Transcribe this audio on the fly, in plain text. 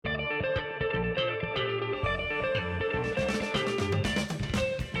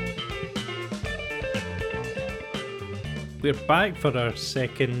We're back for our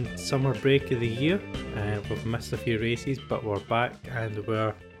second summer break of the year. We've missed a few races, but we're back and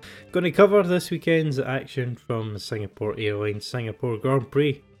we're going to cover this weekend's action from Singapore Airlines Singapore Grand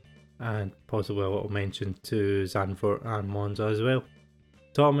Prix and possibly a little mention to Zandvoort and Monza as well.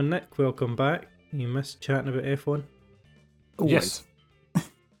 Tom and Nick, welcome back. You missed chatting about F1? Always. Yes.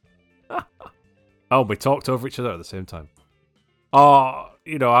 Oh, we talked over each other at the same time. Our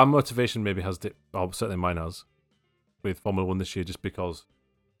motivation maybe has dipped. Oh, certainly mine has. With Formula 1 this year, just because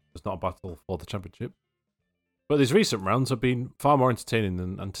there's not a battle for the championship. But these recent rounds have been far more entertaining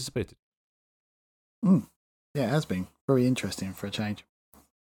than anticipated. Yeah, it has been. Very interesting for a change.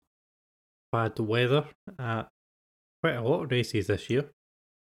 Bad weather at quite a lot of races this year.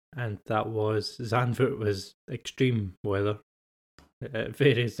 And that was, Zandvoort was extreme weather at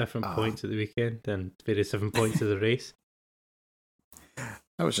various different points at the weekend and various different points of the race.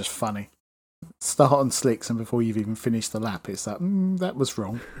 That was just funny. Start on slicks and before you've even finished the lap, it's like, that was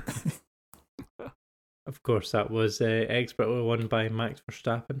wrong. Of course, that was expertly won by Max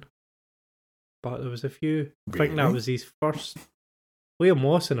Verstappen. But there was a few, I think that was his first. Liam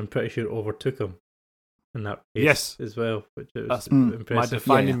Lawson, I'm pretty sure, overtook him in that race as well, which was impressive. My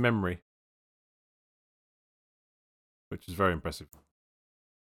defining memory. Which is very impressive.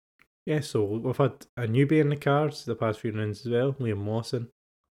 Yeah, so we've had a newbie in the cars the past few rounds as well. Liam Lawson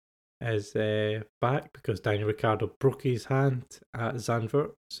is back because Daniel Ricciardo broke his hand at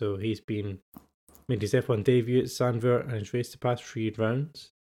Zandvoort, so he's made his F1 debut at Zandvoort and has raced the past 3 rounds.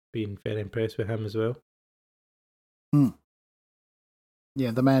 Been very impressed with him as well.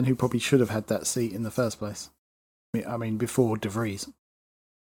 Yeah, the man who probably should have had that seat in the first place. I mean, before De Vries.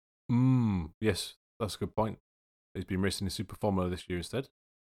 Yes, that's a good point. He's been racing the Super Formula this year instead.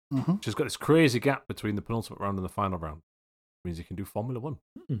 Mm-hmm. Which has got this crazy gap between the penultimate round and the final round. It means he can do Formula 1.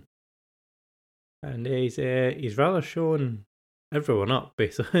 And he's rather shown everyone up,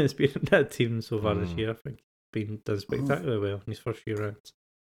 basically. It's been that team so far this year. I think he's done spectacularly well in his first few rounds.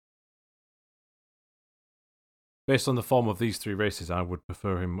 Based on the form of these 3 races, I would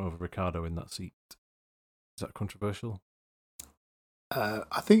prefer him over Ricciardo in that seat. Is that controversial? I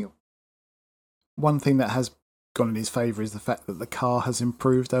think one thing that has gone in his favour is the fact that the car has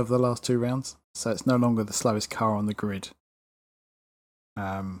improved over the last 2 rounds. So it's no longer the slowest car on the grid.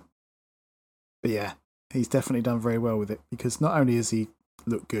 But yeah, he's definitely done very well with it because not only has he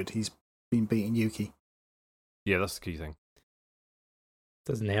looked good, he's been beating Yuki. Yeah, that's the key thing.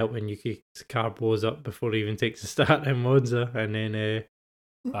 Doesn't help when Yuki's car blows up before he even takes a start in Monza, and then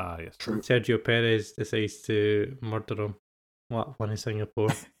yes, true. Sergio Perez decides to murder him. What one in Singapore?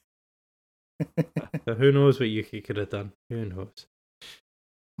 So who knows what Yuki could have done? Who knows?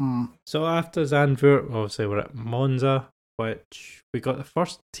 So after Zandvoort, obviously we're at Monza, which we got the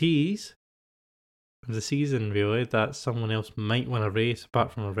first tease of the season, really, that someone else might win a race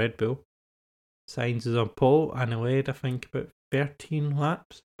apart from a Red Bull. Sainz is on pole and he led, I think, about 13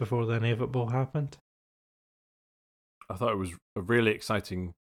 laps before the inevitable happened. I thought it was a really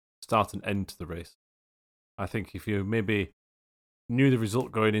exciting start and end to the race. I think if you maybe knew the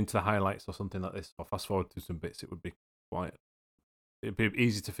result going into the highlights or something like this, or fast forward to some bits, it'd be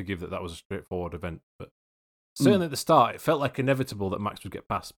easy to forgive that was a straightforward event. But certainly at the start, it felt like inevitable that Max would get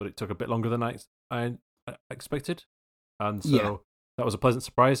past, but it took a bit longer than I expected. And so that was a pleasant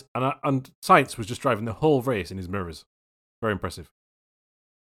surprise. And Sainz was just driving the whole race in his mirrors. Very impressive.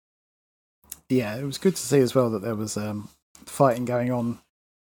 Yeah, it was good to see as well that there was fighting going on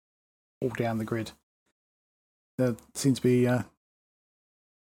all down the grid. There seemed to be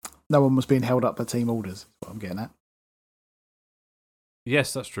no one was being held up by team orders, is what I'm getting at.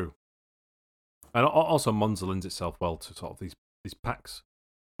 Yes, that's true. And also Monza lends itself well to sort of these packs.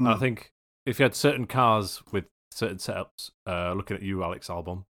 And I think if you had certain cars with certain setups, looking at you, Alex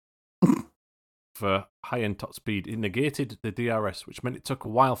Albon, for high-end top speed, it negated the DRS, which meant it took a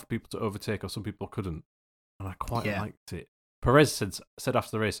while for people to overtake, or some people couldn't. And I quite liked it. Perez said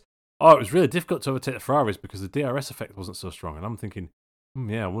after the race, it was really difficult to overtake the Ferraris because the DRS effect wasn't so strong. And I'm thinking,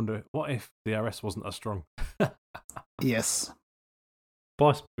 I wonder, what if DRS wasn't as strong? Yes.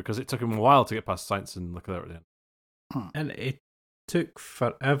 Because it took him a while to get past Sainz and Leclerc at the end. And it took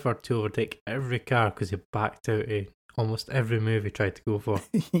forever to overtake every car because he backed out of almost every move he tried to go for.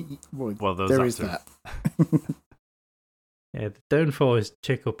 Well, there is that. Yeah, the downfall is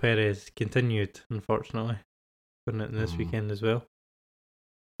Checo Perez continued, unfortunately, in this weekend as well.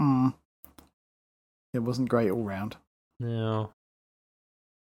 It wasn't great all round. No.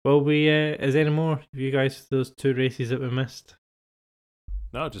 Well, is there any more of you guys those 2 races that we missed?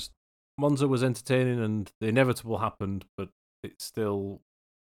 No, just Monza was entertaining and the inevitable happened, but it still,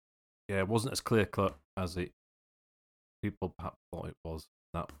 it wasn't as clear-cut as it people perhaps thought it was.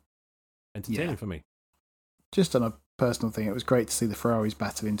 That entertaining for me. Just on a personal thing, it was great to see the Ferraris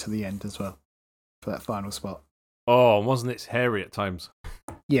battle into the end as well for that final spot. Oh, wasn't it hairy at times?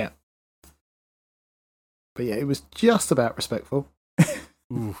 Yeah. But yeah, it was just about respectful.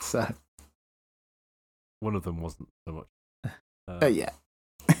 So one of them wasn't so much. yeah.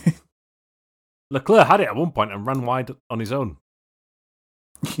 Leclerc had it at one point and ran wide on his own.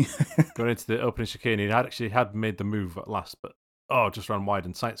 Going into the opening chicane, he had made the move at last, but just ran wide,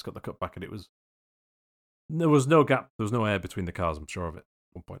 and Sainz got the cutback, and there was no gap, there was no air between the cars. I'm sure of it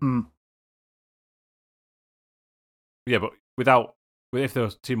at one point. Yeah, but if there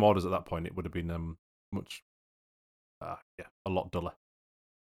was team orders at that point, it would have been much, a lot duller.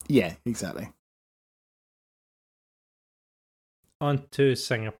 Yeah, exactly. On to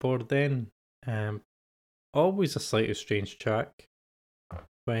Singapore then. Always a slightly strange track.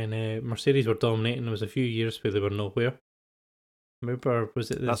 When Mercedes were dominating, there was a few years where they were nowhere. Remember,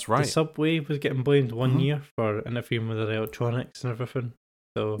 was it That's right. The subway was getting blamed one year for interfering with their electronics and everything.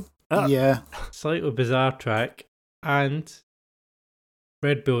 So yeah, slightly bizarre track. And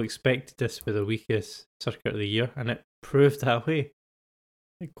Red Bull expected this to be the weakest circuit of the year, and it proved that way.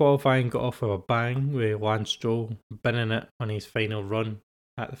 Qualifying got off with a bang with Lance Stroll binning it on his final run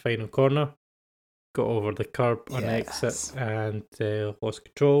at the final corner. Got over the curb on exit and lost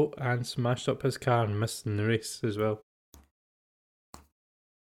control and smashed up his car and missed in the race as well.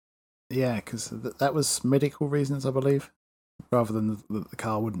 Yeah, because that was medical reasons, I believe, rather than the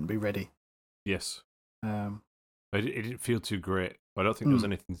car wouldn't be ready. Yes. It didn't feel too great. I don't think there was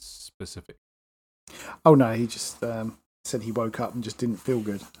anything specific. Oh no, he just said he woke up and just didn't feel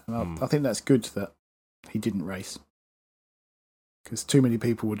good. And I think that's good that he didn't race. Because too many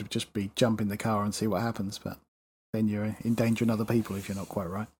people would just be jump in the car and see what happens, but then you're endangering other people if you're not quite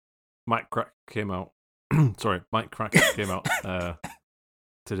right. Mike Crack came out. Mike Crack came out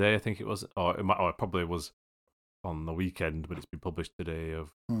today, I think it was. It probably was on the weekend, but it's been published today. Of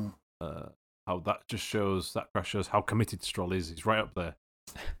how that crash shows how committed Stroll is. He's right up there.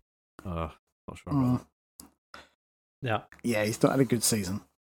 Not sure about that. Yeah, he's not had a good season.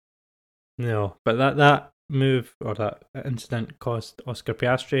 No, but that move or that incident cost Oscar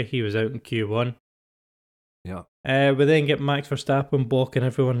Piastri. He was out in Q1. Yeah. We then get Max Verstappen blocking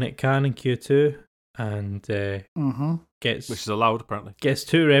everyone that can in Q2 and which is allowed apparently. Gets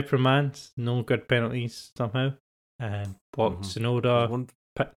 2 reprimands, no good penalties somehow. Blocked Tsunoda,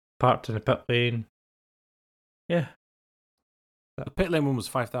 parked in the pit lane. Yeah. The pit lane one was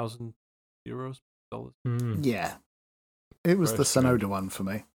 €5,000. Yeah. It was the Tsunoda one for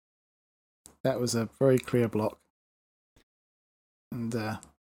me. That was a very clear block. And,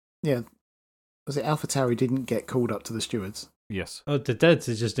 was it AlphaTauri didn't get called up to the stewards? Yes. Oh, they did.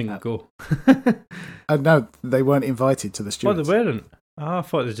 They just didn't go. No, they weren't invited to the stewards. Oh, they weren't? Oh, I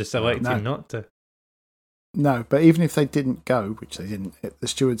thought they just elected not to. No, but even if they didn't go, which they didn't, the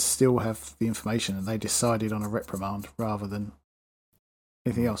stewards still have the information and they decided on a reprimand rather than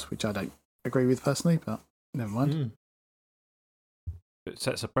anything else, which I don't agree with personally, but never mind. It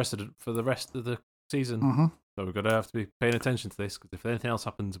sets a precedent for the rest of the season. So we're going to have to be paying attention to this, because if anything else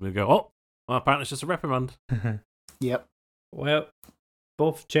happens, we'll go, apparently it's just a reprimand. Yep. Well,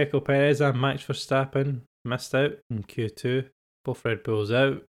 both Checo Perez and Max Verstappen missed out in Q2. Both Red Bulls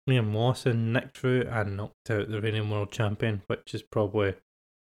out. Liam Lawson nicked through and knocked out the reigning world champion, which is probably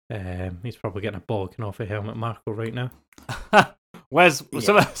he's probably getting a bollocking off of Helmut Marko right now.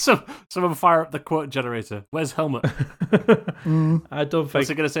 Someone fire up the quote generator. Where's Helmut? I don't think. What's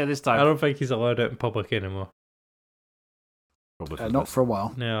he going to say this time? I don't think he's allowed out in public anymore. Probably not for a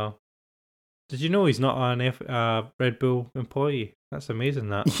while. No. Did you know he's not an Red Bull employee? That's amazing.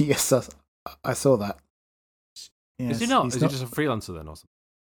 That. Yes, I saw that. Yes, is he not? Is he just a freelancer then, or something?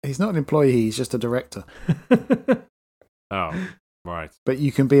 He's not an employee. He's just a director. Oh, right. But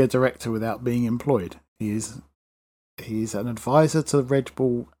you can be a director without being employed. He's an advisor to Red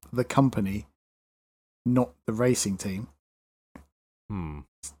Bull, the company, not the racing team.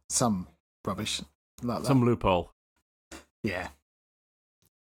 Some rubbish like that. Some loophole. Yeah.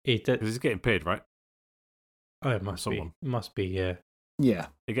 Because he's getting paid, right? Oh, it must be. It must be, yeah. Yeah.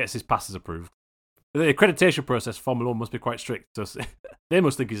 He gets his passes approved. The accreditation process for Formula 1 must be quite strict. So they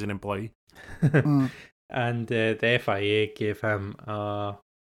must think he's an employee. And the FIA gave him, I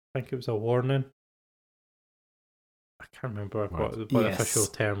think it was a warning. I can't remember what the official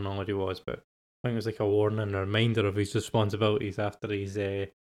terminology was, but I think it was like a warning, a reminder of his responsibilities after his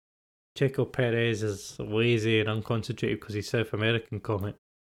Checo Perez is lazy and unconcentrated because he's South American comment,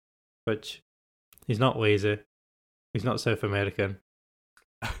 which he's not lazy. He's not South American.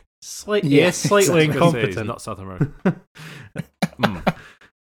 slightly He's incompetent. not South American.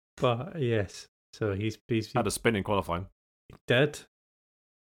 But yes, so he's had a spin in qualifying. He did.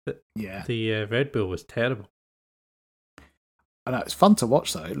 Yeah. The Red Bull was terrible. I know, it's fun to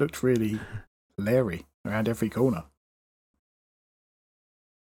watch though. It looked really leery around every corner.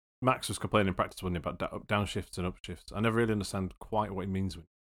 Max was complaining in practice, wasn't he, about downshifts and upshifts. I never really understand quite what he means with.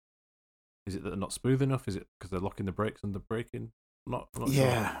 Is it that they're not smooth enough? Is it because they're locking the brakes and the braking? Not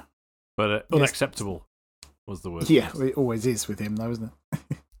yeah. Sure. But unacceptable was the word. Yeah, it always is with him though, isn't it?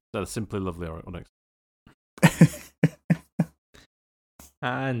 They're simply lovely, or unacceptable.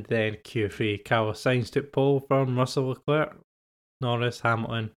 And then Q3, Carlos Sainz took pole from Russell Leclerc, Norris,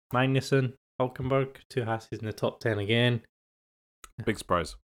 Hamilton, Magnussen, Hülkenberg, 2 Hasses in the top 10 again. Big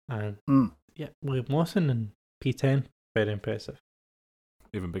surprise. And yeah, William Lawson in P10, very impressive.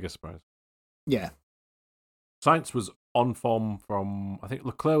 Even bigger surprise. Yeah. Sainz was on form from, I think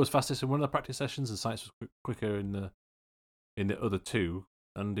Leclerc was fastest in one of the practice sessions, and Sainz was quicker in the other 2,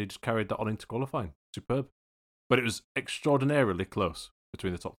 and he just carried that on into qualifying. Superb. But it was extraordinarily close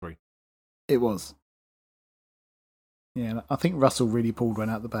between the top 3. It was. Yeah, I think Russell really pulled one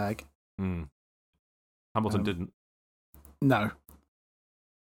out the bag. Hamilton didn't. No.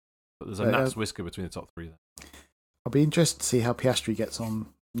 But there's a gnat's whisker between the top 3 there. I'll be interested to see how Piastri gets on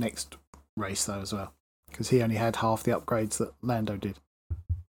next race though as well, because he only had half the upgrades that Lando did.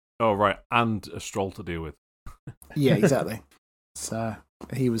 Oh right, and a Stroll to deal with. Yeah, exactly. So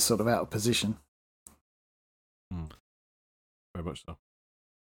he was sort of out of position. Very much so.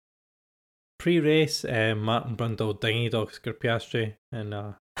 Pre-race, Martin Brundle dinghy dogs Piastri in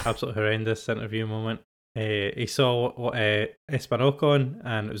an absolutely horrendous interview moment. He saw Esteban Ocon,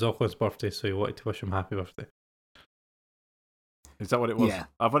 and it was Ocon's birthday, so he wanted to wish him happy birthday. Is that what it was? Yeah.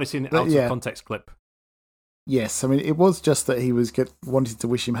 I've only seen the out of context clip. Yes, I mean, it was just that he was wanted to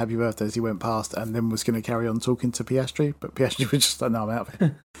wish him happy birthday as he went past, and then was going to carry on talking to Piastri, but Piastri was just like, no, I'm out of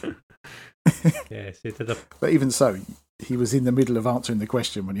it. Yes, he did. But even so, he was in the middle of answering the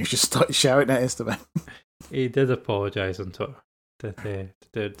question when he just started shouting at Esteban. He did apologise on Twitter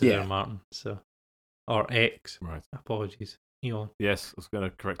to Martin, so. Or X. Right. Apologies, Elon. Yes, I was going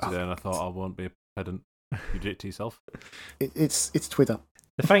to correct you there, and I thought I won't be a pedant. You did it to yourself. It's Twitter.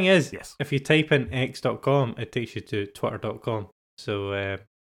 The thing is, yes. If you type in x.com, it takes you to twitter.com. So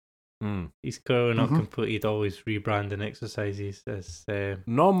he's clearly not completed all his rebranding exercises. As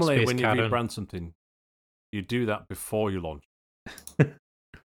normally, Space when you Karen. rebrand something, you do that before you launch.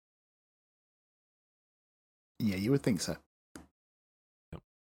 Yeah, you would think so. Yep.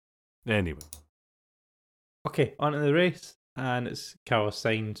 Anyway. Okay, on to the race, and it's Carlos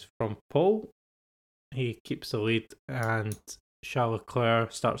Sainz from pole. He keeps the lead, and Charles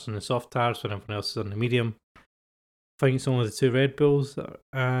Leclerc starts on the soft tires when everyone else is on the medium. Finds only the 2 Red Bulls,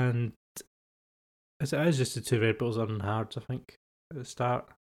 and it is just the 2 Red Bulls on the hards, I think, at the start.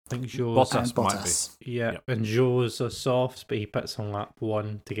 I think Bottas might be. Yeah, yep. And Joe's a softs, but he pits on lap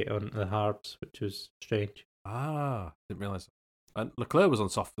 1 to get onto the hards, which was strange. Didn't realise that. And Leclerc was on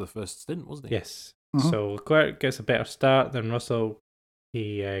soft for the first stint, wasn't he? Yes. So Leclerc gets a better start than Russell.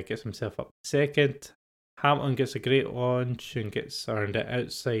 He gets himself up second. Hamilton gets a great launch and gets around the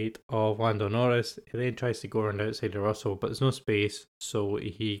outside of Lando Norris. He then tries to go around the outside of Russell, but there's no space, so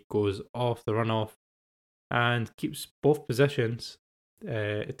he goes off the runoff and keeps both positions.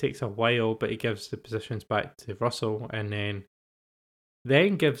 It takes a while, but he gives the positions back to Russell, and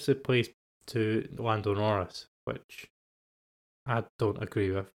then gives the place to Lando Norris, which I don't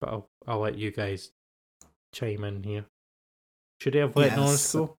agree with, but I'll let you guys chime in here. Should he have let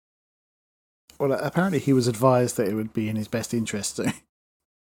Norris go? Well, apparently he was advised that it would be in his best interest to,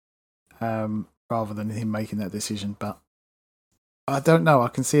 rather than him making that decision. But I don't know. I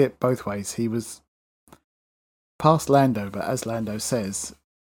can see it both ways. He was past Lando, but as Lando says,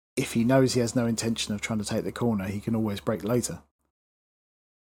 if he knows he has no intention of trying to take the corner, he can always brake later.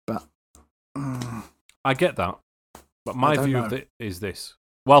 But I get that. But my view of it is this.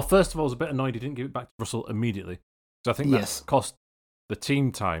 Well, first of all, I was a bit annoyed he didn't give it back to Russell immediately. So I think that's cost the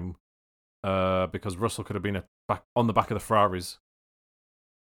team time, because Russell could have been on the back of the Ferraris.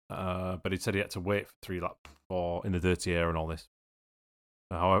 But he said he had to wait for 3 laps in the dirty air and all this.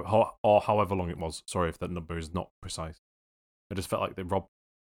 However long it was. Sorry if that number is not precise. I just felt like they robbed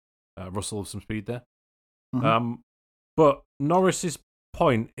Russell of some speed there. But Norris's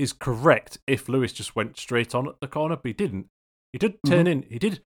point is correct if Lewis just went straight on at the corner, but he didn't. He did turn in. He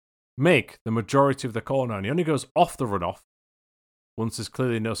did make the majority of the corner, and he only goes off the runoff once there's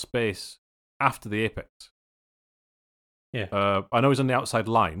clearly no space after the apex. Yeah. I know he's on the outside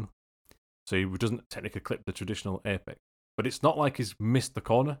line, so he doesn't technically clip the traditional apex, but it's not like he's missed the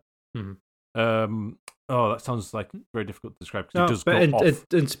corner. That sounds like very difficult to describe because he does but go off.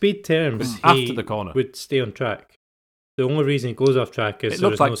 In speed terms, after the corner, would stay on track. The only reason he goes off track is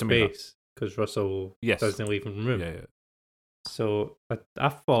there's no space because Russell doesn't leave him room. Yeah. So I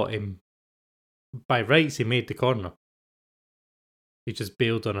thought him, by rights, he made the corner. He just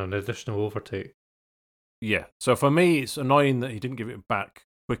bailed on an additional overtake. Yeah. So for me, it's annoying that he didn't give it back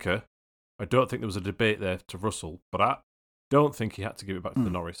quicker. I don't think there was a debate there to Russell, but I don't think he had to give it back to the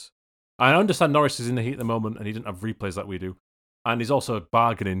Norris. I understand Norris is in the heat at the moment and he didn't have replays like we do. And he's also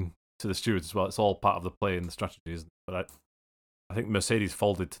bargaining to the stewards as well. It's all part of the play and the strategy, isn't it? But I think Mercedes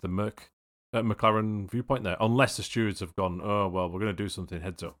folded to the McLaren viewpoint there, unless the stewards have gone, oh, well, we're going to do something,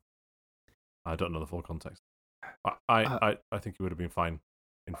 heads up. I don't know the full context. I think he would have been fine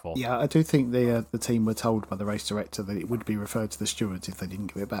in fourth. Yeah, I do think the team were told by the race director that it would be referred to the stewards if they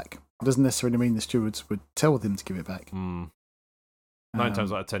didn't give it back. It doesn't necessarily mean the stewards would tell them to give it back. 9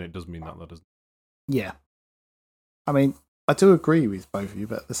 times out of 10, it does mean that, though, doesn't it? Yeah. I mean, I do agree with both of you,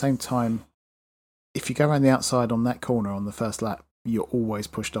 but at the same time, if you go around the outside on that corner on the first lap, you're always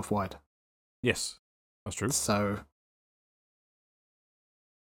pushed off wide. Yes, that's true. So,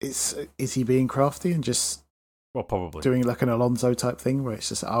 is he being crafty and just probably doing like an Alonso type thing where it's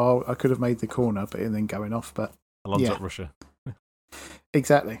just, I could have made the corner, but and then going off, but Alonso at Russia.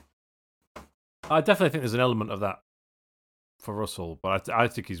 Exactly. I definitely think there's an element of that for Russell, but I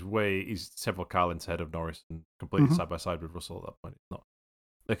think he's several car lengths ahead of Norris and completely side by side with Russell at that point. It's not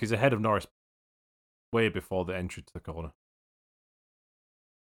like he's ahead of Norris way before the entry to the corner.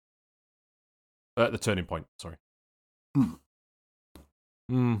 At the turning point, sorry.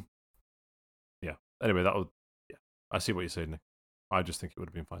 Yeah. Anyway, I see what you're saying, Nick. I just think it would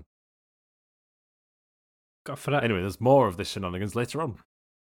have been fine. Anyway, there's more of this shenanigans later on.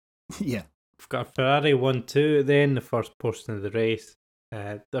 Yeah. We've got a Ferrari 1-2 then, the first portion of the race.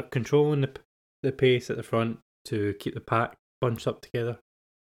 They're controlling the pace at the front to keep the pack bunched up together.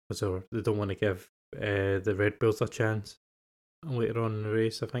 So they don't want to give the Red Bulls a chance later on in the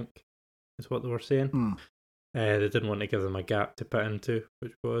race, I think, is what they were saying. They didn't want to give them a gap to put into,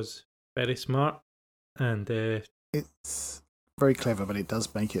 which was very smart. And it's very clever, but it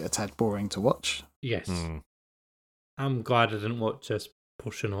does make it a tad boring to watch. Yes. I'm glad I didn't watch this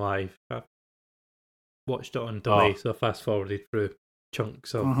portion live. I watched it on delay, so I fast forwarded through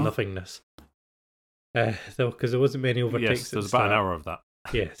chunks of nothingness. Because there wasn't many overtakes. Yes, there's about an hour of that.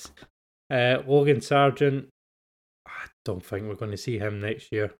 Yes. Logan Sargent, I don't think we're going to see him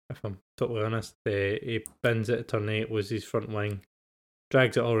next year, if I'm totally honest. He bins it at turn 8, loses his front wing,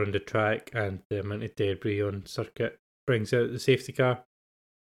 drags it all around the track, and the amount of debris on circuit brings out the safety car.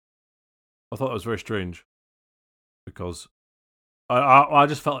 I thought it was very strange because I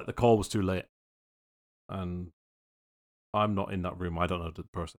just felt like the call was too late. And I'm not in that room. I don't know the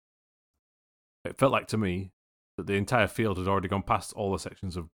person. It felt like to me that the entire field had already gone past all the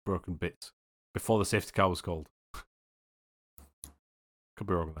sections of broken bits before the safety car was called. Could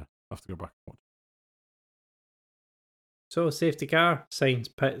be wrong there. I have to go back and watch. So safety car, Sainz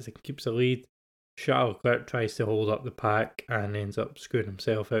pits and keeps the lead. Charles Leclerc tries to hold up the pack and ends up screwing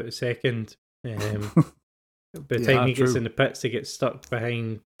himself out of second. By the time he gets in the pits, he gets stuck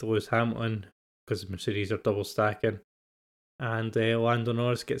behind Lewis Hamilton because the Mercedes are double stacking, and Lando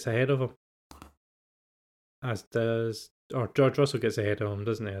Norris gets ahead of him. George Russell gets ahead of him,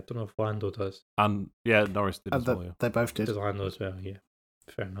 doesn't he? I don't know if Lando does. And yeah, Norris did as well. Yeah. They both did. Does Lando as well? Yeah,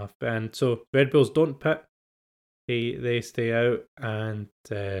 fair enough. And so Red Bulls don't pit; they stay out, and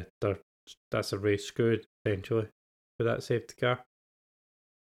that's a race screwed essentially for that safety car.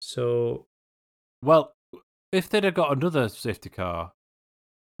 So, well, if they'd have got another safety car,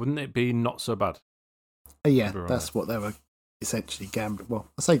 wouldn't it be not so bad? Yeah, that's what they were essentially gambling. Well,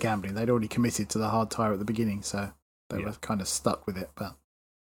 I say gambling. They'd already committed to the hard tyre at the beginning, so they were kind of stuck with it. But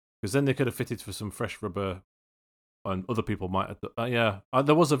because then they could have fitted for some fresh rubber, and other people might have.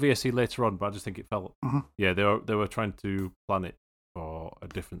 There was a VSC later on, but I just think it fell. Yeah, they were trying to plan it for a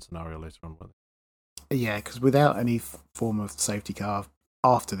different scenario later on. Weren't they? Yeah, because without any form of safety car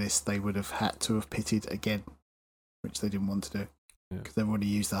after this, they would have had to have pitted again, which they didn't want to do. Because they've already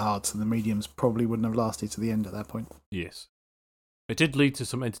used the hards, and the mediums probably wouldn't have lasted to the end at that point. Yes. It did lead to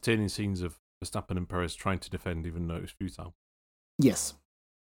some entertaining scenes of Verstappen and Perez trying to defend, even though it was futile. Yes.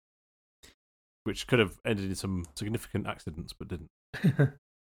 Which could have ended in some significant accidents, but didn't.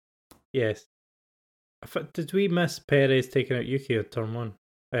 Yes. Did we miss Perez taking out Yuki on turn 1?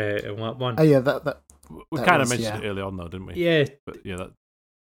 In lap 1? Oh, yeah, we kind of mentioned it early on, though, didn't we? Yeah. But yeah,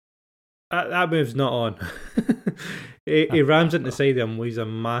 that move's not on. he rams into the side of him, leaves a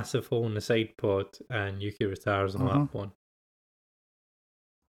massive hole in the side pod, and Yuki retires on lap 1.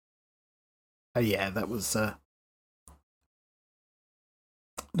 Yeah, that was not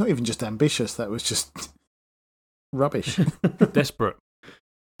even just ambitious. That was just rubbish. Desperate.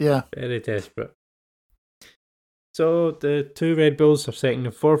 Yeah. Very desperate. So the two Red Bulls are second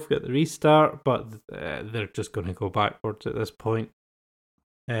and fourth at the restart, but they're just going to go backwards at this point.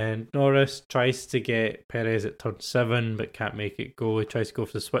 And Norris tries to get Perez at turn 7, but can't make it go. He tries to go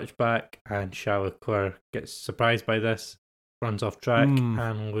for the switchback, and Charles Leclerc gets surprised by this, runs off track,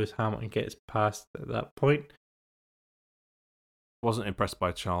 and Lewis Hamilton gets past at that point. Wasn't impressed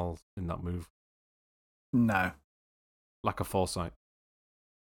by Charles in that move. No. Lack of foresight.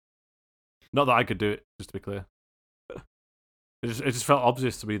 Not that I could do it, just to be clear. It just felt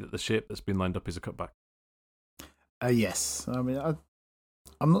obvious to me that the shape that's been lined up is a cutback. Yes. I mean,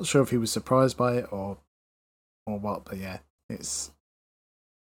 I'm not sure if he was surprised by it or what, but yeah, it's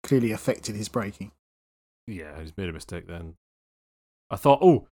clearly affected his braking. Yeah, he's made a mistake then. I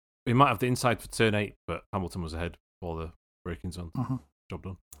thought, he might have the inside for turn 8, but Hamilton was ahead before the braking zone. Mm-hmm. Job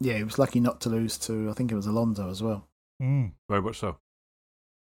done. Yeah, he was lucky not to lose to, I think it was Alonso as well. Very much so.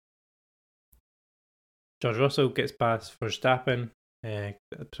 George Russell gets past Verstappen at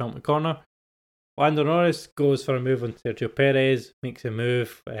the penultimate corner. Lando Norris goes for a move on Sergio Perez, makes a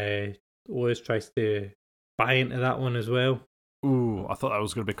move. Lewis tries to buy into that one as well. Ooh, I thought that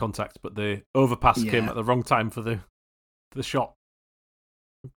was going to be contact, but the overpass came at the wrong time for the shot.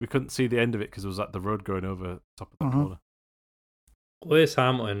 We couldn't see the end of it because it was at the road going over the top of that corner. Lewis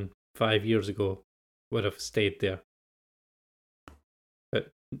Hamilton 5 years ago would have stayed there.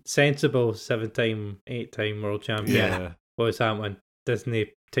 But sensible 7-time, 8-time world champion Lewis Hamilton doesn't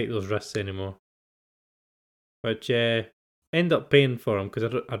take those risks anymore. Which end up paying for him,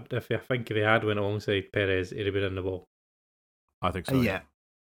 because I think if he had went alongside Perez, he'd have been in the wall. I think so. Yeah,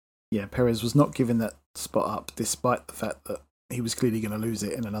 Perez was not giving that spot up, despite the fact that he was clearly going to lose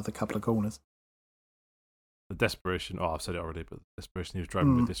it in another couple of corners. The desperation, I've said it already, but the desperation he was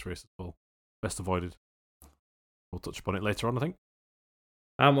driving with this race as well. Best avoided. We'll touch upon it later on, I think.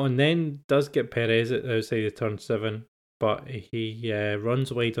 Hamilton then does get Perez at the outside of turn 7, but he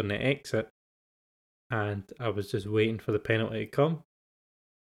runs wide on the exit, and I was just waiting for the penalty to come.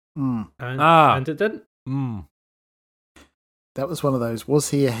 And it didn't. That was one of those, was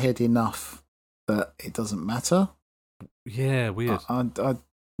he ahead enough that it doesn't matter? Yeah, weird.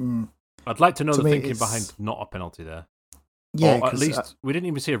 I'd like to know the thinking behind not a penalty there. Yeah, or at least we didn't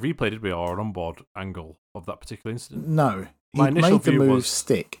even see a replay, did we, or an onboard angle of that particular incident? No. He made the move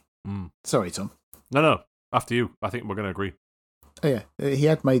stick. Sorry, Tom. No. After you. I think we're going to agree. Oh, yeah. He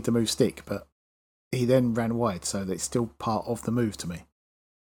had made the move stick, but he then ran wide, so it's still part of the move to me.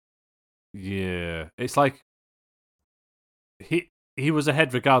 Yeah. It's like he was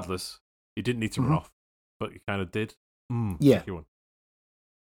ahead regardless. He didn't need to run off, but he kind of did. Yeah.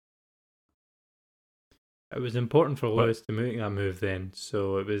 It was important for Lewis to make that move then,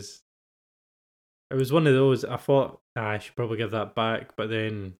 so it was one of those. I thought I should probably give that back, but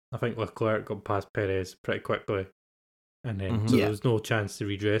then I think Leclerc got past Perez pretty quickly, and then so there was no chance to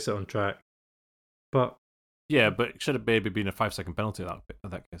redress it on track. But it should have maybe been a 5-second penalty in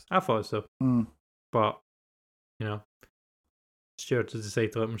that case. I thought so, but stewards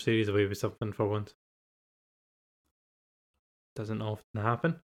decide to let Mercedes away with something for once. Doesn't often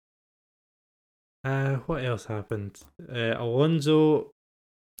happen. What else happened? Alonso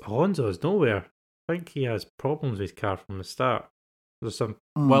is nowhere. I think he has problems with his car from the start. There's some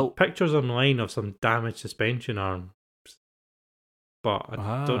pictures online of some damaged suspension arms, but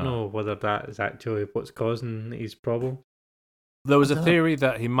I don't know whether that is actually what's causing his problem. There was a theory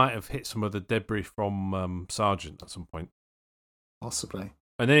that he might have hit some of the debris from Sargent at some point. Possibly.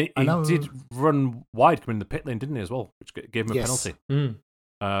 And then he did run wide coming in the pit lane, didn't he, as well? Which gave him a penalty.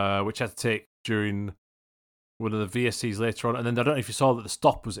 Which had to take during one of the VSCs later on. And then I don't know if you saw that the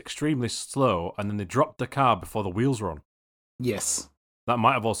stop was extremely slow, and then they dropped the car before the wheels were on. Yes. That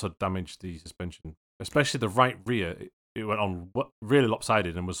might have also damaged the suspension, especially the right rear. It went on really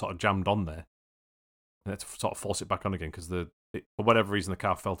lopsided and was sort of jammed on there. And they had to sort of force it back on again because for whatever reason the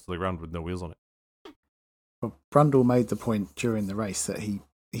car fell to the ground with no wheels on it. Well, Brundle made the point during the race that he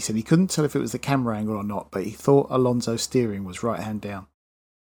said he couldn't tell if it was the camera angle or not, but he thought Alonso's steering was right hand down.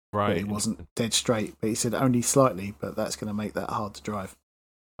 Right. But it wasn't dead straight, but he said only slightly, but that's going to make that hard to drive.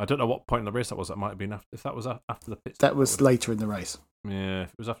 I don't know what point in the race that was. That might have been if that was after the pit stop. That was later in the race. Yeah, if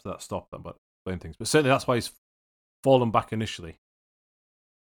it was after that stop, that might explain things. But certainly that's why he's fallen back initially.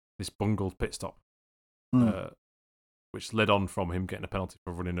 This bungled pit stop, which led on from him getting a penalty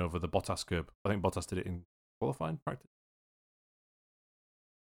for running over the Bottas curb. I think Bottas did it in qualifying practice.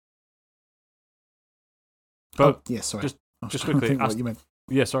 But yeah, sorry. Just quickly, what you meant.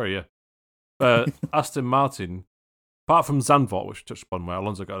 Yeah, sorry, yeah. Aston Martin, apart from Zandvoort, which touched upon where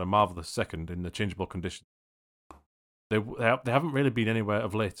Alonso got a marvellous second in the changeable conditions, they haven't really been anywhere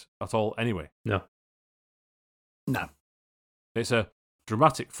of late at all anyway. No. It's a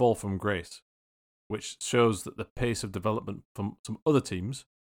dramatic fall from grace, which shows that the pace of development from some other teams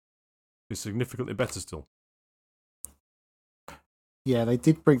is significantly better still. Yeah, they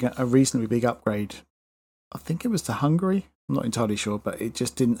did bring a reasonably big upgrade. I think it was to Hungary. I'm not entirely sure, but it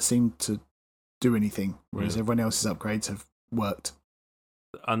just didn't seem to do anything, whereas everyone else's upgrades have worked.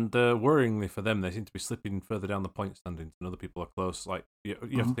 And worryingly for them, they seem to be slipping further down the point standings, and other people are close. Like you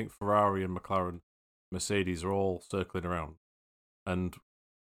have to think Ferrari and McLaren, Mercedes are all circling around. And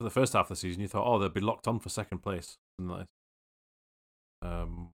for the first half of the season, you thought, they'll be locked on for second place. I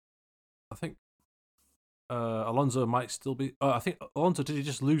think Alonso might still be. I think Alonso, did he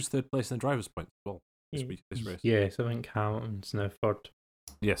just lose third place in the drivers' points as well this race? Yes, I think Hamilton's now third.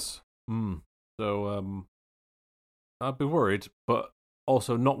 Yes. So I'd be worried, but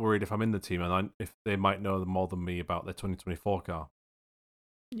also not worried if I'm in the team and if they might know more than me about their 2024 car.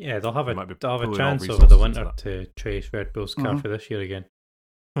 Yeah, they'll have a pulling chance all over the resources winter to trace Red Bull's car for this year again.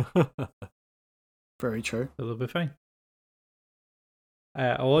 Very true. So they'll be fine.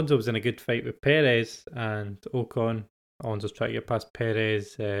 Alonso was in a good fight with Perez and Ocon. Alonso's trying to get past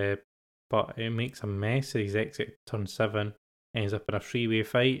Perez, but it makes a mess of his exit at turn 7. Ends up in a freeway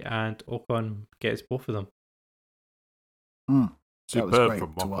fight, and Ocon gets both of them. That was Superb great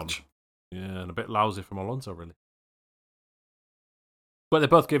from to Ocon. watch. Yeah, and a bit lousy from Alonso, really. But they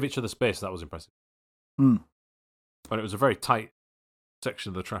both gave each other space. That was impressive. And it was a very tight section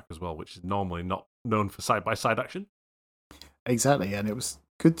of the track as well, which is normally not known for side-by-side action. Exactly, and it was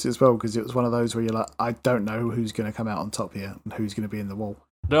good as well because it was one of those where you're like, I don't know who's going to come out on top here and who's going to be in the wall.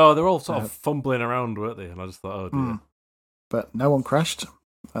 No, they're all sort of fumbling around, weren't they? And I just thought, oh dear. But no one crashed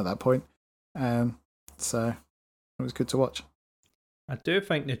at that point, so it was good to watch. I do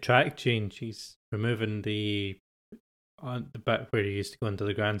think the track change, he's removing the bit where he used to go into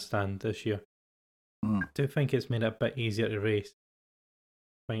the grandstand this year. I do think it's made it a bit easier to race.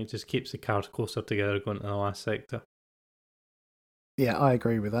 I think it just keeps the cars closer together going to the last sector. Yeah, I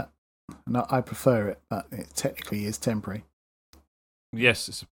agree with that. And I prefer it, but it technically is temporary. Yes,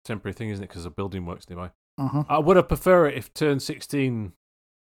 it's a temporary thing, isn't it? Because the building works nearby. I would have preferred it if turn 16,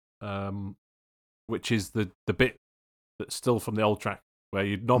 which is the bit that's still from the old track, where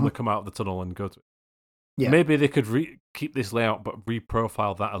you'd normally come out of the tunnel and go to it. Yeah. Maybe they could keep this layout, but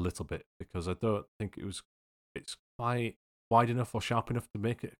reprofile that a little bit, because I don't think it's quite wide enough or sharp enough to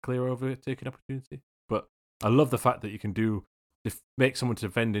make it a clear overtaking opportunity. But I love the fact that you can make someone to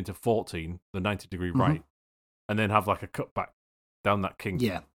bend into 14, the 90-degree right, and then have like a cutback down that kink.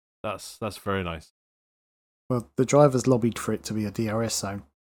 Yeah. That's very nice. Well, the drivers lobbied for it to be a DRS zone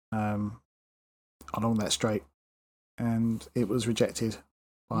along that straight, and it was rejected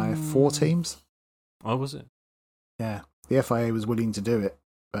by 4 teams. Oh, was it? Yeah. The FIA was willing to do it,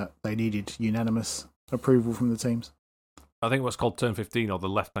 but they needed unanimous approval from the teams. I think what's called turn 15, or the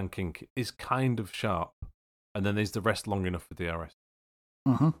left-hand kink, is kind of sharp, and then is the rest long enough for DRS?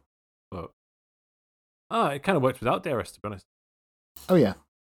 But it kind of worked without DRS, to be honest. Oh, yeah.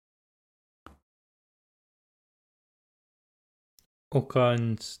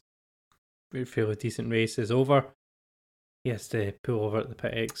 Ocon's fairly decent race is over. He has to pull over at the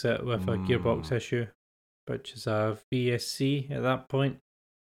pit exit with a gearbox issue, which is a VSC at that point.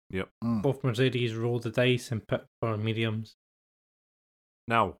 Yep. Both Mercedes roll the dice and pit for mediums.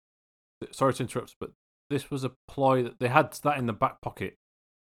 Now, sorry to interrupt, but this was a ploy that they had that in the back pocket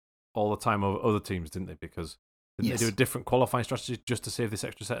all the time over other teams, didn't they? Because didn't they do a different qualifying strategy just to save this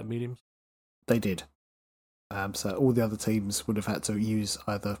extra set of mediums? They did. So all the other teams would have had to use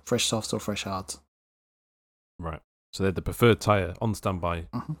either fresh softs or fresh hards. Right. So they had the preferred tyre on standby,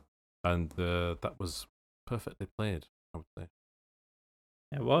 and that was perfectly played, I would say.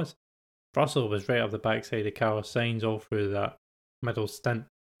 It was. Russell was right up the backside of Carlos Sainz all through that middle stint,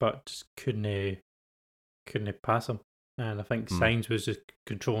 but just couldn't pass him. And I think Sainz was just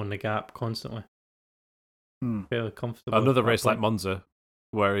controlling the gap constantly. Fairly comfortable. Another race like Monza,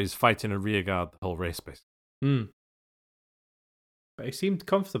 where he's fighting a rear guard the whole race, basically. But he seemed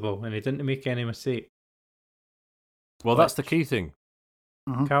comfortable, and he didn't make any mistake. Well, that's the key thing.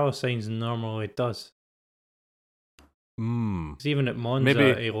 Carlos Sainz normally does. Even at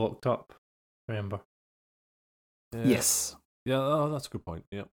Monza, he locked up, remember? Yes. Yeah, that's a good point,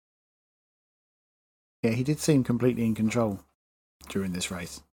 yeah. Yeah, he did seem completely in control during this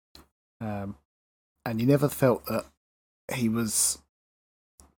race. And you never felt that he was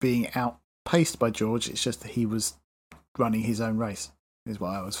being outpaced by George. It's just that he was running his own race. is what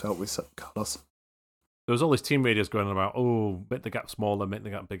I always felt with Carlos. There was all these team radios going on about, make the gap smaller, make the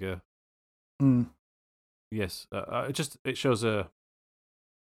gap bigger. Yes, it shows an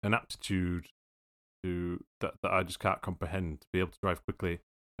aptitude that I just can't comprehend, to be able to drive quickly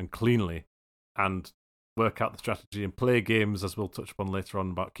and cleanly and work out the strategy and play games, as we'll touch upon later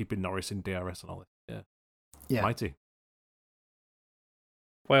on, about keeping Norris in DRS and all this. Yeah. Mighty.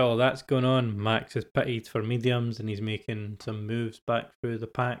 While that's going on, Max is pitted for mediums and he's making some moves back through the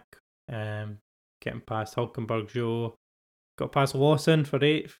pack, getting past Hulkenberg, Joe. Got past Lawson for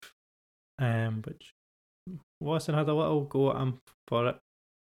 8th, which Lawson had a little go at him for it.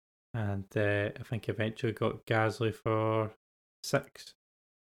 And I think eventually got Gasly for 6th,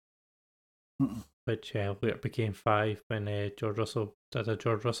 which later became 5 when George Russell did a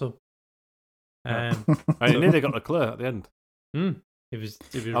George Russell. I nearly got Leclerc at the end. He was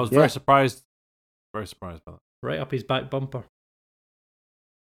I was very surprised by that. Right up his back bumper.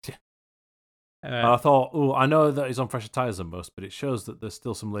 Yeah. And I thought, I know that he's on fresher tyres than most, but it shows that there's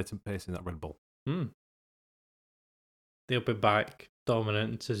still some latent pace in that Red Bull. They'll be back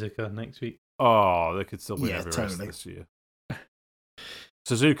dominant in Suzuka next week. Oh, they could still win every race this year.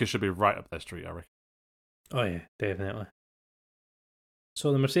 Suzuka should be right up their street, I reckon. Oh yeah, definitely.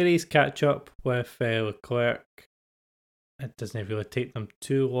 So the Mercedes catch up with Leclerc. It doesn't really take them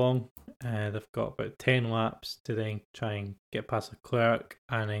too long. They've got about 10 laps to then try and get past Leclerc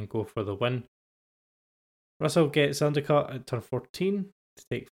and then go for the win. Russell gets undercut at turn 14 to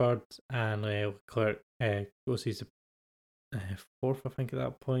take 3rd, and Leclerc goes his 4th, I think, at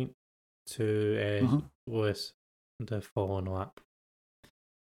that point, to Lewis the following lap.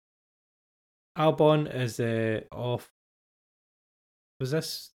 Albon is off. Was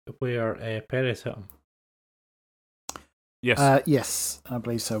this where Perez hit him? Yes. Yes, I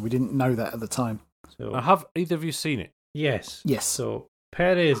believe so. We didn't know that at the time. So, have either of you seen it? Yes. Yes. So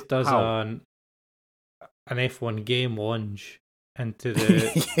Perez does an F1 game lunge into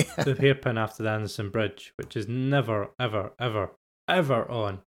the hairpin after the Anderson Bridge, which is never, ever, ever, ever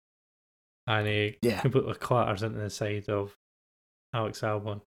on. And he completely clatters into the side of Alex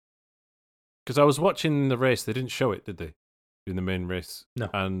Albon. Because I was watching the race, they didn't show it, did they? In the main race? No.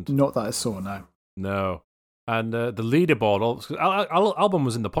 And not that I saw, no. No. And the leaderboard, Albon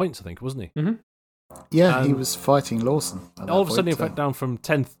was in the points, I think, wasn't he? Mm-hmm. Yeah, and he was fighting Lawson. All of a sudden, he went down from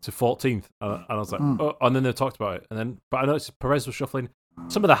 10th to 14th, and I was like, and then they talked about it. But I noticed Perez was shuffling.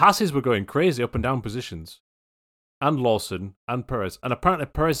 Some of the Hasses were going crazy up and down positions, and Lawson and Perez. And apparently,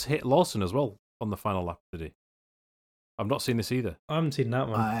 Perez hit Lawson as well on the final lap, did he? I've not seen this either. I haven't seen that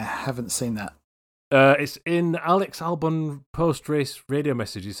one. I haven't seen that. It's in Alex Albon post-race radio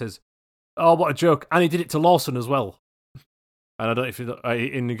message. He says, "Oh, what a joke!" And he did it to Lawson as well. And I don't know if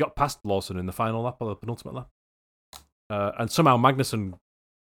he got past Lawson in the final lap or the penultimate lap. And somehow Magnussen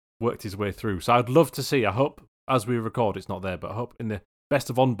worked his way through. So I'd love to see. I hope as we record, it's not there, but I hope in the best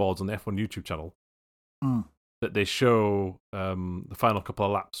of onboards on the F1 YouTube channel that they show the final couple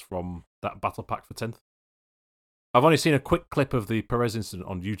of laps from that battle pack for 10th. I've only seen a quick clip of the Perez incident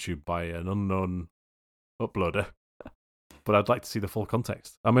on YouTube by an unknown uploader, but I'd like to see the full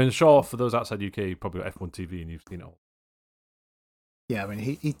context. I mean, sure, for those outside UK, you've probably got F1 TV and you've seen it all. Yeah, I mean,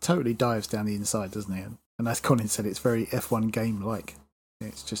 he totally dives down the inside, doesn't he? And as Colin said, it's very F1 game-like.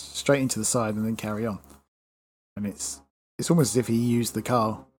 It's just straight into the side and then carry on. And it's almost as if he used the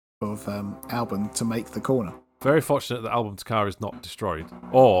car of Albon to make the corner. Very fortunate that Albon's car is not destroyed.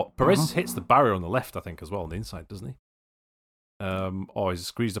 Or Perez hits the barrier on the left, I think, as well, on the inside, doesn't he? Or he's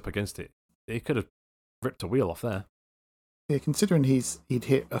squeezed up against it. He could have ripped a wheel off there. Yeah, considering he'd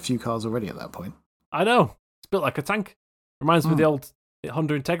hit a few cars already at that point. I know. It's built like a tank. Reminds me of the old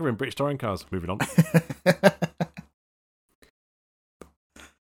Honda Integra in British touring cars. Moving on.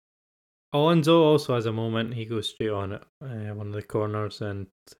 Alonso also has a moment. He goes straight on at one of the corners and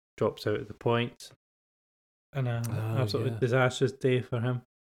drops out at the point. And absolutely disastrous day for him.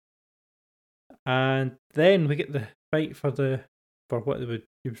 And then we get the fight for what you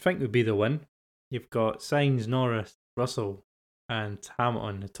would think would be the win. You've got Sainz, Norris, Russell, and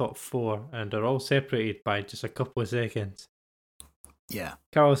Hamilton, the top 4, and they're all separated by just a couple of seconds. Yeah.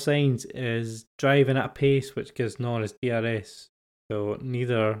 Carlos Sainz is driving at a pace which gives Norris DRS, so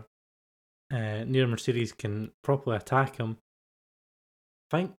neither Mercedes can properly attack him.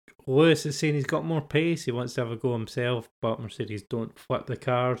 I think Lewis is saying he's got more pace, he wants to have a go himself, but Mercedes don't flip the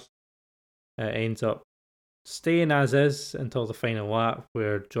cars. It ends up staying as is until the final lap,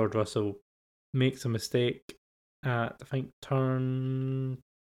 where George Russell makes a mistake at, I think, turn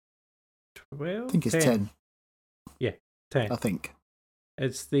 12? I think it's 10. Yeah, 10. I think.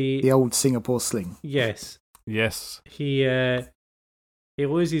 It's the old Singapore sling. Yes. Yes. He He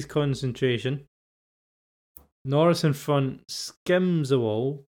loses concentration. Norris in front skims the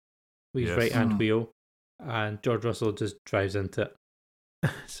wall with his right-hand wheel, and George Russell just drives into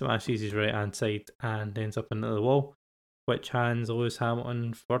it, smashes his right-hand side, and ends up into the wall, which hands Lewis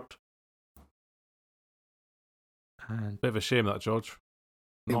Hamilton third. And bit of a shame that, George.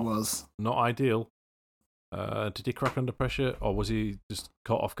 It was not ideal. Did he crack under pressure, or was he just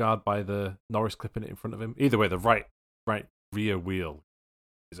caught off guard by the Norris clipping it in front of him? Either way, the right rear wheel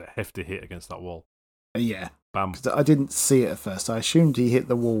is a hefty hit against that wall. Yeah. Bam. I didn't see it at first. I assumed he hit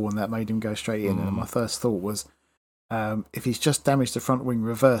the wall and that made him go straight in. And my first thought was, if he's just damaged the front wing,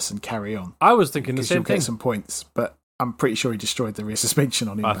 reverse and carry on. I was thinking the same thing. Get some points, but I'm pretty sure he destroyed the rear suspension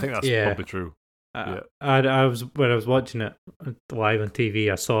on him. I think that's probably true. I was when I was watching it live on TV,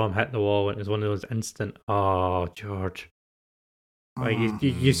 I saw him hit the wall, and it was one of those instant, oh George, like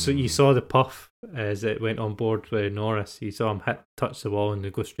you saw the puff as it went on board with Norris. You saw him touch the wall and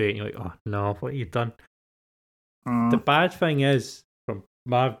they go straight, and you're like, oh no, what have you done? The bad thing is, from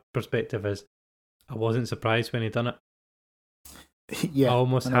my perspective, is I wasn't surprised when he done it. Yeah, I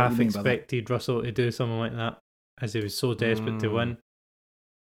almost half expected Russell to do something like that, as he was so desperate to win.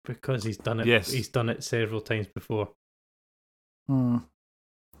 Because he's done it. Yes. He's done it several times before. Both.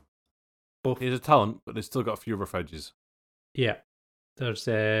 He's a talent, but he's still got a few rough edges. Yeah. There's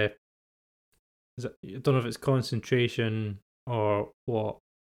I don't know if it's concentration or what.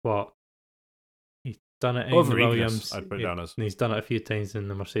 He's done it in the Williams. I'd put it down as. And he's done it a few times in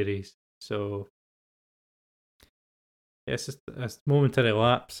the Mercedes. So yeah, it's just a momentary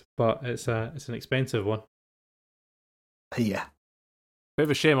lapse, but it's an expensive one. Yeah. Bit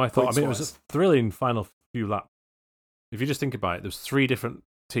of a shame, I thought. It was a thrilling final few laps. If you just think about it, there's 3 different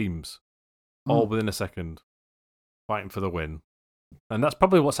teams, all within a second, fighting for the win. And that's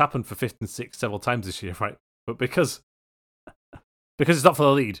probably what's happened for 5th and 6th several times this year, right? But because it's not for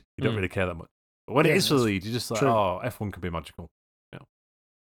the lead, you don't really care that much. But when it is for the lead, you're just like, oh, F1 can be magical. Yeah.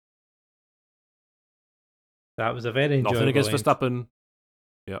 That was a very enjoyable Nothing against Verstappen.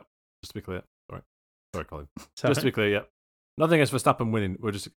 Yeah, just to be clear. Sorry, Colin. Just to be clear, yeah. Nothing against Verstappen winning.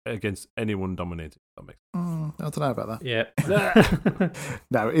 We're just against anyone dominating. That makes sense. I don't know about that. Yeah.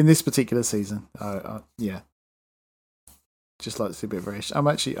 No, in this particular season, yeah. Just like to see a bit of variation. I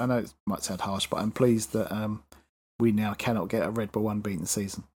know it might sound harsh, but I'm pleased that we now cannot get a Red Bull unbeaten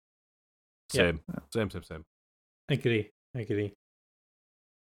season. Same. Same. Agree.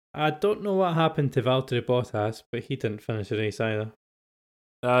 I don't know what happened to Valtteri Bottas, but he didn't finish the race either.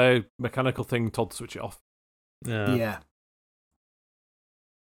 Mechanical thing told to switch it off. Yeah.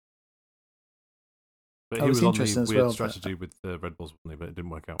 But he was on the weird strategy with the Red Bulls, wasn't he? But it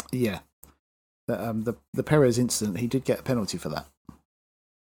didn't work out. Yeah. The Perez incident, he did get a penalty for that,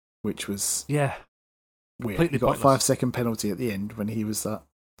 which was weird. He got a 5-second penalty at the end when he was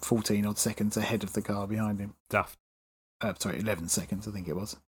 14 odd seconds ahead of the car behind him. Daft. 11 seconds, I think it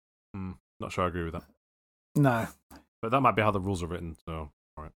was. Not sure I agree with that. No. But that might be how the rules are written, so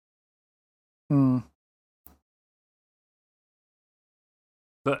all right.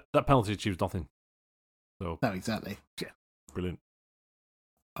 But that penalty achieves nothing. So, no, exactly. Yeah, brilliant.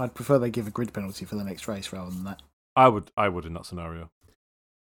 I'd prefer they give a grid penalty for the next race rather than that. I would in that scenario.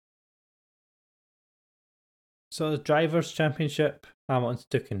 So the Drivers' Championship, Hamilton's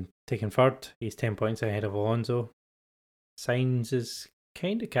taken third. He's 10 points ahead of Alonso. Sainz is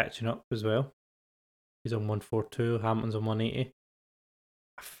kind of catching up as well. He's on 142, Hamilton's on 180.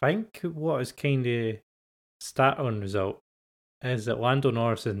 I think what is kind of stat-on result is that Lando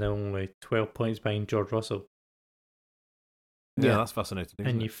Norris is now only 12 points behind George Russell. Yeah, that's fascinating.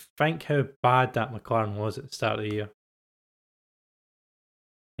 And you think how bad that McLaren was at the start of the year.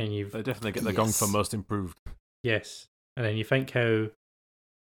 And they definitely get the gong for most improved. Yes. And then you think how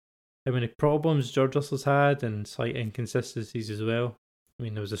many problems George Russell's had and slight inconsistencies as well. I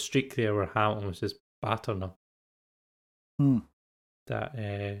mean, there was a streak there where Hamilton was just battering him. That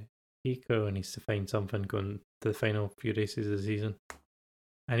Hiko needs to find something going to the final few races of the season.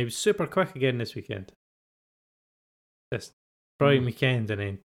 And he was super quick again this weekend. Just brilliant weekend, and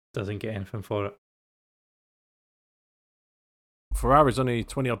then doesn't get anything for it. Ferrari's only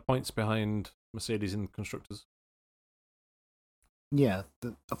 20 odd points behind Mercedes in constructors. Yeah,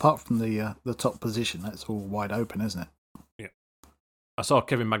 apart from the top position, that's all wide open, isn't it? Yeah. I saw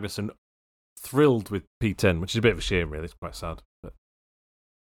Kevin Magnussen thrilled with P10, which is a bit of a shame, really. It's quite sad. But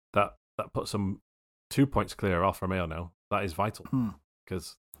that puts them 2 points clear of Alfa Romeo now. That is vital.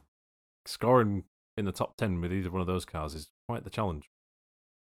 Because scoring in the top 10 with either one of those cars is quite the challenge.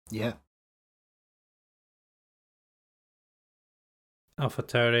 Yeah.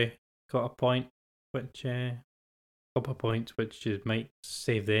 AlphaTauri got a point, which couple of points, which might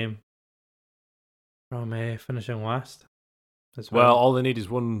save them from finishing last. As Well, all they need is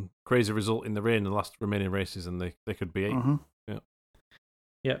one crazy result in the rain in the last remaining races, and they could be 8. Mm-hmm.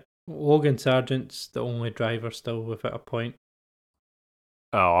 Yeah. Logan Sargent's the only driver still without a point.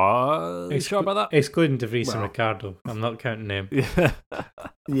 Oh, are you sure about that? Excluding De Vries and Ricciardo. I'm not counting them.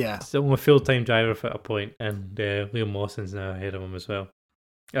 Yeah. It's the only full-time driver without a point, and Liam Lawson's now ahead of him as well.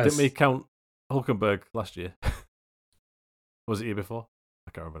 Didn't we count Hulkenberg last year? Was it year before?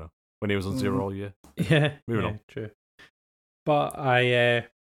 I can't remember now. When he was on 0 all year. Yeah. Moving on. True. But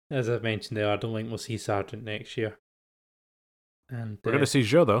as I mentioned there, I don't think we'll see Sargent next year. And we're going to see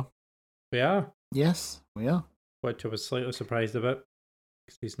Zhou, though. We are. Yes, we are. Which I was slightly surprised about.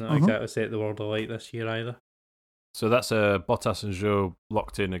 Because he's not exactly set the world alight this year either. So that's Bottas and Zhou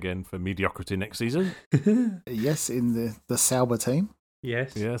locked in again for mediocrity next season? Yes, in the Sauber team.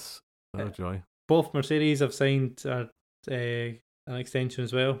 Yes. Yes. Oh, joy. Both Mercedes have signed an extension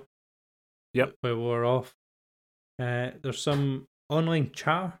as well. Yep. Where we're off. There's some online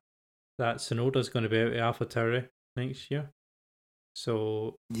chatter that Tsunoda's going to be out of AlphaTauri next year.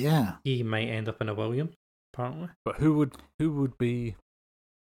 So yeah, he might end up in a Williams, apparently. But who would be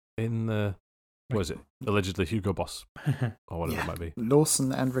in the, what is it? Allegedly Hugo Boss or whatever it might be.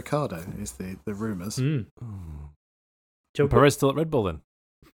 Lawson and Ricciardo is the rumours. Perez still at Red Bull then?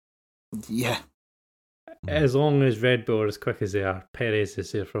 Yeah. As long as Red Bull are as quick as they are, Perez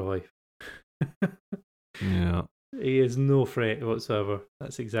is there for life. Yeah. He is no threat whatsoever.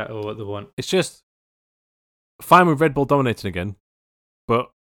 That's exactly what they want. It's just fine with Red Bull dominating again,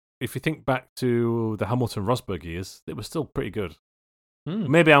 but if you think back to the Hamilton-Rosberg years, it was still pretty good.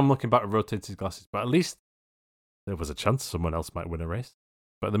 Maybe I'm looking back at rose-tinted glasses, but at least there was a chance someone else might win a race.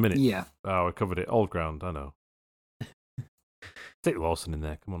 But at the minute, I covered it. Old ground, I know. Stick Lawson in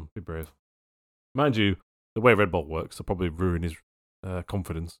there. Come on, be brave. Mind you, the way Red Bull works, they'll probably ruin his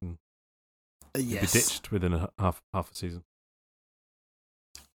confidence and be ditched within half a season.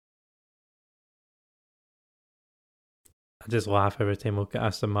 I just laugh every time I look at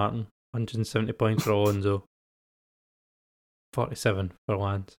Aston Martin. 170 points for Alonso. 47 for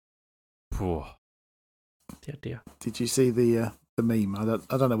Lance. Dear. Did you see the meme?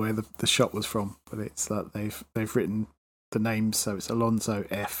 I don't know where the shot was from, but it's like they've written the names, so it's Alonso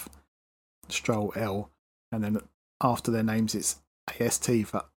F, Stroll L, and then after their names it's AST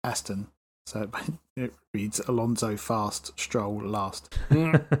for Aston. So it reads Alonso fast, Stroll last.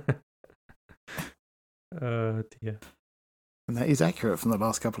 Oh dear. And that is accurate from the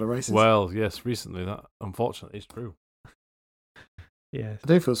last couple of races. Well, yes, recently that unfortunately is true. Yeah, I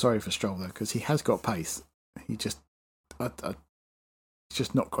do feel sorry for Stroll though, because he has got pace. He just, he's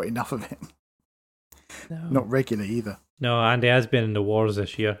just not got enough of it. No. Not regularly either. No, and he has been in the wars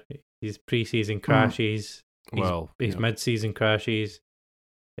this year. His pre-season crashes. His mid-season crashes.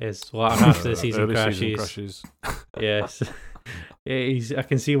 His latter half of the season crashes. Yes. I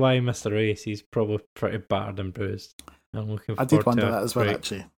can see why he missed the race. He's probably pretty battered and bruised. I'm looking forward I did wonder that as well,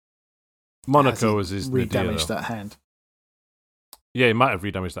 actually. Monaco was his re-damaged that hand. Yeah, he might have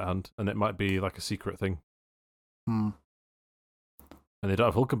re-damaged that hand, and it might be like a secret thing. And they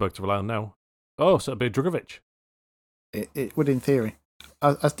don't have Hulkenberg to rely on now. Oh, so it'd be Drugovich. It would in theory.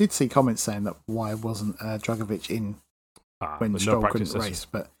 I did see comments saying that why wasn't Drugovich in when Stroll couldn't race,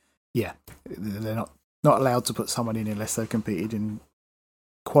 but yeah, they're not allowed to put someone in unless they've competed in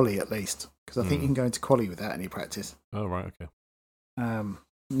quali at least, because I think you can go into quali without any practice. Oh right, okay.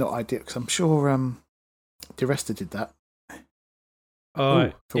 Not ideal, because I'm sure Di Resta did that.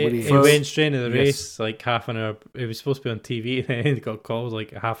 Oh, he went straight into the race like half an hour. It was supposed to be on TV, and then he got called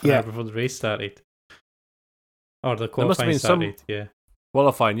like half an hour before the race started, or the qualifying started. Yeah,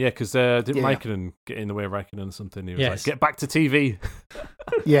 qualifying, yeah, because didn't Raikkonen get in the way of Raikkonen or something? He was like, "Get back to TV."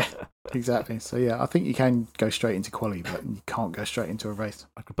 Yeah, exactly. So yeah, I think you can go straight into quali, but you can't go straight into a race.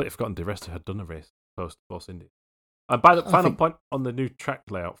 I completely forgotten Di Resta had done a race post Force Indy. And by the final point on the new track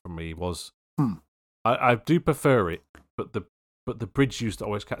layout for me was, I do prefer it, but the bridge used to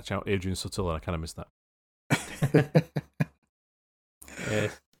always catch out Adrian Sutil, and I kind of miss that.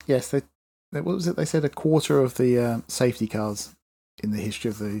 Yes, what was it? They said a quarter of the safety cars in the history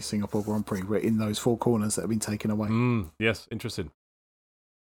of the Singapore Grand Prix were in those four corners that have been taken away. Yes, interesting.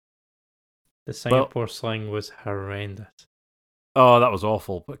 The Singapore slang was horrendous. Oh, that was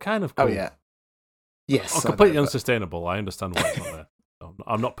awful, but kind of cool. Oh, yeah. Yes. Completely unsustainable. I understand why it's not there.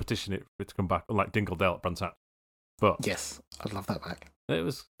 I'm not petitioning it for it to come back, unlike Dingle-Dale at Brands Hatch. But yes, I'd love that back. There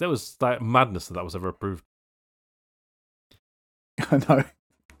was like madness that was ever approved. I know.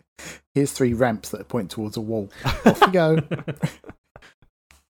 Here's 3 ramps that point towards a wall. Off you go.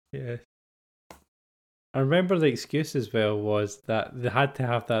 Yeah. I remember the excuse as well was that they had to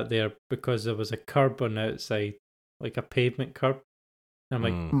have that there because there was a curb on the outside, like a pavement curb. And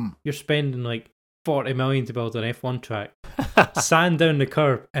I'm like, you're spending like 40 million to build an F1 track, sand down the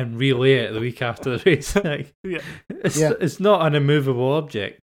curb and relay it the week after the race. Like, it's not an immovable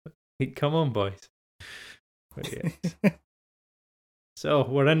object. Like, come on, boys. But yeah. So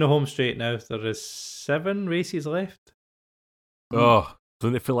we're in the home straight now. There is 7 races left. Oh,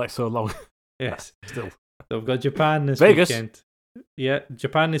 doesn't it feel like so long? Yes. Still. So we've got Japan this Vegas. weekend. Yeah,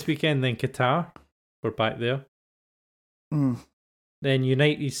 Japan this weekend, then Qatar. We're back there. Then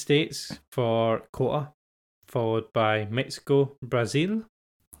United States for Kota, followed by Mexico, Brazil.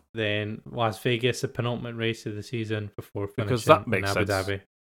 Then Las Vegas, the penultimate race of the season before finishing Because that makes in Abu sense. Dhabi.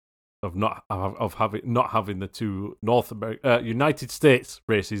 Of not having the two United States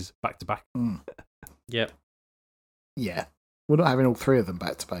races back to back. Yep. Yeah, we're not having all 3 of them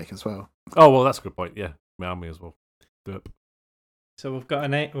back to back as well. Oh well, that's a good point. Yeah, Miami as well. Derp. So we've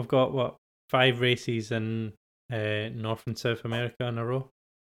got what 5 races in North and South America in a row.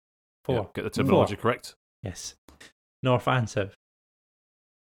 4. Yeah, get the terminology correct. Yes, North and South.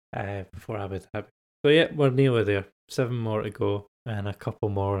 Before Abu Dhabi. So yeah, we're nearly there. 7 more to go. And a couple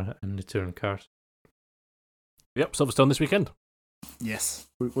more in the touring cars. Yep, Silverstone this weekend. Yes.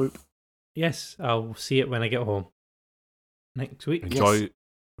 Whoop, whoop. Yes, I'll see it when I get home. Next week. Enjoy the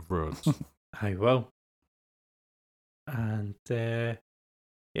roads. I will. And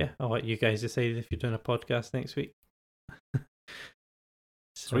yeah, I'll let you guys decide if you're doing a podcast next week.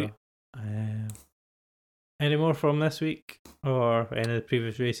 Sweet. Any more from this week? Or any of the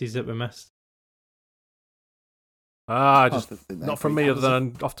previous races that we missed? Just not from me, other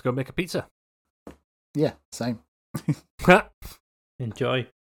than off to go make a pizza. Yeah, same. Enjoy.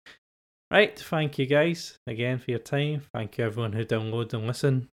 Right, thank you guys again for your time. Thank you everyone who download and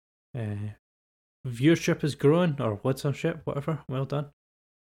listen. Viewership is growing, or listenership, whatever. Well done.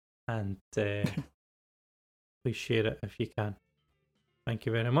 And please share it if you can. Thank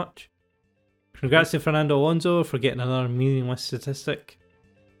you very much. Congrats to Fernando Alonso for getting another meaningless statistic.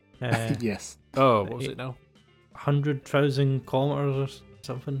 Yes. Oh, what was it now? 100,000 kilometers or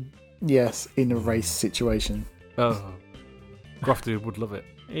something. Yes, in a race situation. Oh, Crofty would love it.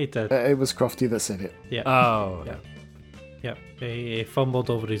 He did. It was Crofty that said it. Yeah. Oh, yeah. Yep. He fumbled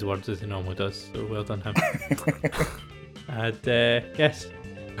over his words as he normally does. So well done him. And yes,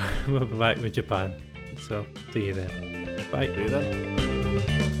 we'll be back with Japan. So see you then. Bye. See you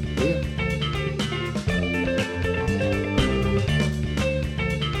then. Yeah.